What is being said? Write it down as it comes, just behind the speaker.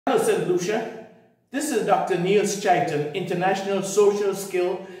Hello, St. Lucia. This is Dr. Chitan, International Social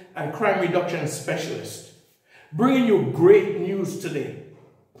Skill and Crime Reduction Specialist, bringing you great news today.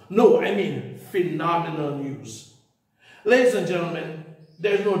 No, I mean phenomenal news. Ladies and gentlemen,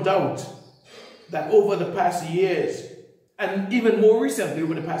 there's no doubt that over the past years, and even more recently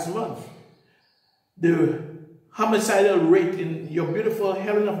over the past month, the homicidal rate in your beautiful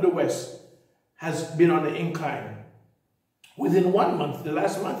Helen of the West has been on the incline. Within 1 month, the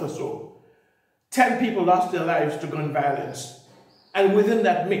last month or so, 10 people lost their lives to gun violence. And within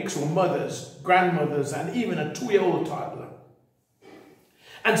that mix were mothers, grandmothers, and even a 2-year-old toddler.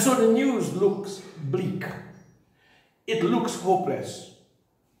 And so the news looks bleak. It looks hopeless.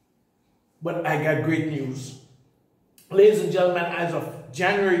 But I got great news. Ladies and gentlemen, as of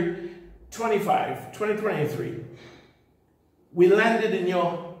January 25, 2023, we landed in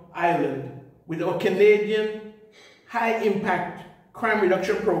your island with our Canadian high-impact crime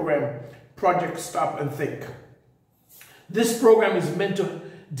reduction program, Project Stop and Think. This program is meant to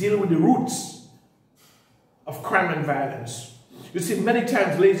deal with the roots of crime and violence. You see, many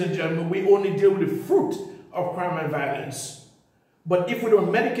times, ladies and gentlemen, we only deal with the fruit of crime and violence. But if we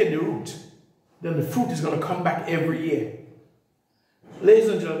don't medicate the root, then the fruit is going to come back every year. Ladies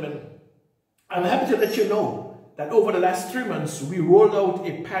and gentlemen, I'm happy to let you know that over the last 3 months, we rolled out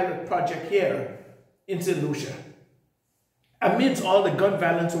a pilot project here in St. Lucia. Amidst all the gun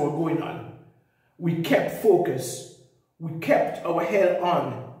violence that were going on, we kept focus, we kept our head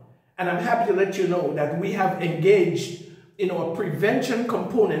on, and I'm happy to let you know that we have engaged in our prevention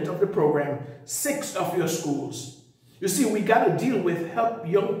component of the program 6 of your schools. You see, we got to deal with help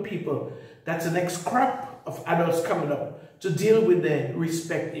young people, that's the next crop of adults coming up, to deal with their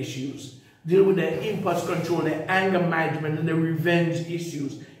respect issues, deal with their impulse control, their anger management, and their revenge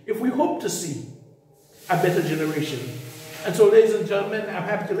issues, if we hope to see a better generation. And so, ladies and gentlemen, I'm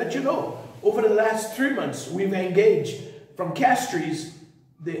happy to let you know, over the last 3 months, we've engaged from Castries,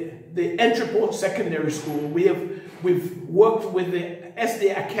 the Entrepot Secondary School. We've worked with the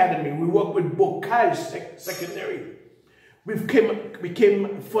SD Academy. We worked with Bocage Secondary. We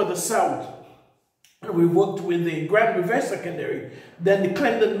came further south. And we worked with the Grand River Secondary, then the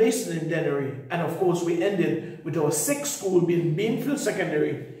Clendon Masonry, and of course we ended with our 6th school being Beanfield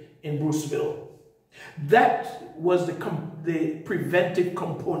Secondary in Bruceville. That was the preventive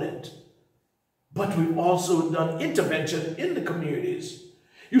component. But we've also done intervention in the communities.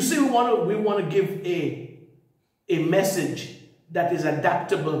 You see, we want to give a message that is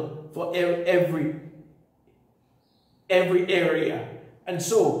adaptable for every area. And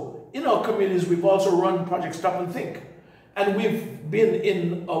so, in our communities, we've also run Project Stop and Think. And we've been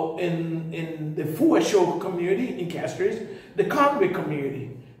in the Foueshoe community in Castries, the Conway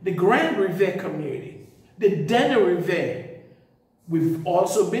community, the Grand River community, the Denner River. We've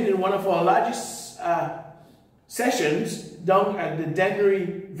also been in one of our largest sessions down at the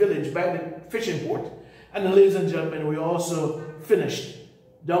Dennery village by the fishing port. And ladies and gentlemen, we also finished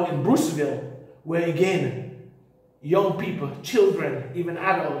down in Bruceville, where again, young people, children, even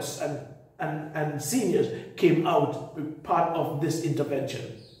adults and seniors came out with part of this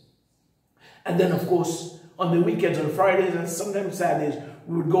intervention. And then, of course, on the weekends, on Fridays and sometimes Saturdays,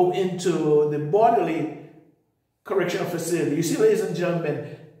 we would go into the Borderly Correctional Facility. You see, ladies and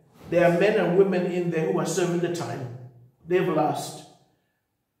gentlemen, there are men and women in there who are serving the time. They've lost.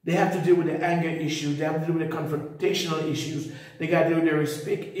 They have to deal with the anger issues. They have to deal with the confrontational issues. They got to deal with their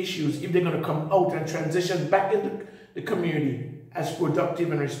respect issues if they're going to come out and transition back into the community as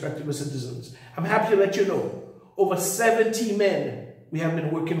productive and respectable citizens. I'm happy to let you know, over 70 men we have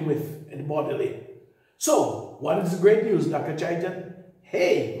been working with in Borderly. So, what is the great news, Dr. Chitan?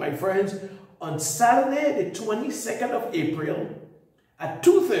 Hey, my friends, on Saturday, the 22nd of April, at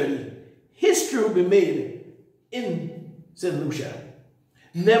 2:30, history will be made in St. Lucia.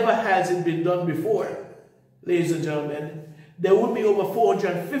 Never has it been done before, ladies and gentlemen. There will be over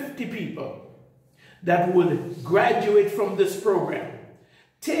 450 people that will graduate from this program.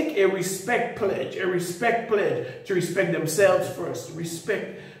 Take a respect pledge to respect themselves first,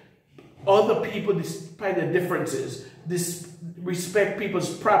 respect other people despite their differences, respect people's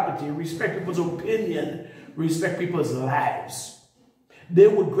property, respect people's opinion, respect people's lives. They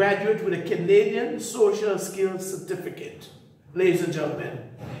would graduate with a Canadian Social Skills Certificate. Ladies and gentlemen,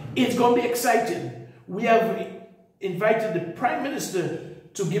 it's going to be exciting. We have invited the Prime Minister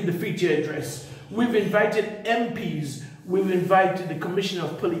to give the feature address. We've invited MPs. We've invited the Commissioner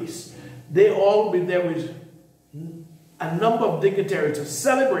of Police. They all will be there with a number of dignitaries to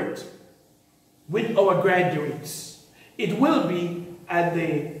celebrate with our graduates. It will be at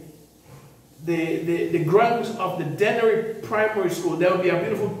the the grounds of the Dennery Primary School. There will be a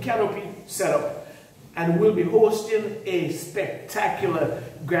beautiful canopy set up, and we'll be hosting a spectacular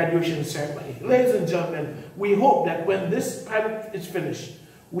graduation ceremony. Ladies and gentlemen, we hope that when this pilot is finished,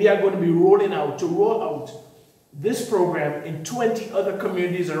 we are going to be roll out this program in 20 other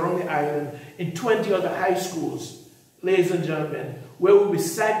communities around the island, in 20 other high schools, ladies and gentlemen, where we'll be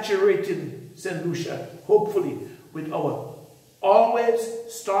saturating St. Lucia, hopefully, with our always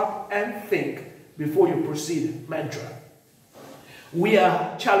stop and think before you proceed mantra. We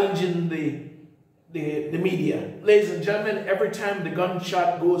are challenging the media. Ladies and gentlemen, every time the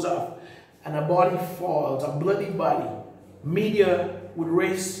gunshot goes off and a body falls, a bloody body, media would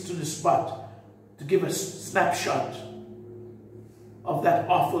race to the spot to give a snapshot of that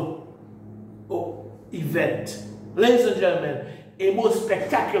awful event. Ladies and gentlemen, a most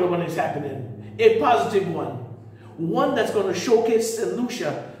spectacular one is happening, a positive one that's going to showcase St.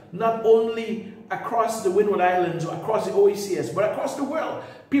 Lucia not only across the Windward Islands or across the OECS, but across the world.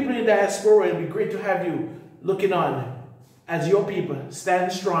 People in the diaspora, it'll be great to have you looking on as your people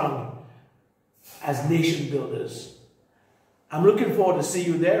stand strong as nation builders. I'm looking forward to see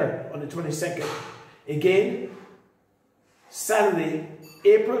you there on the 22nd. Again, Saturday,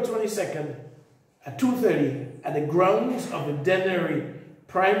 April 22nd at 2:30 at the grounds of the Dennery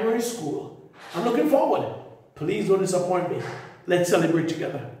Primary School. I'm looking forward. Please don't disappoint me. Let's celebrate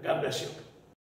together. God bless you.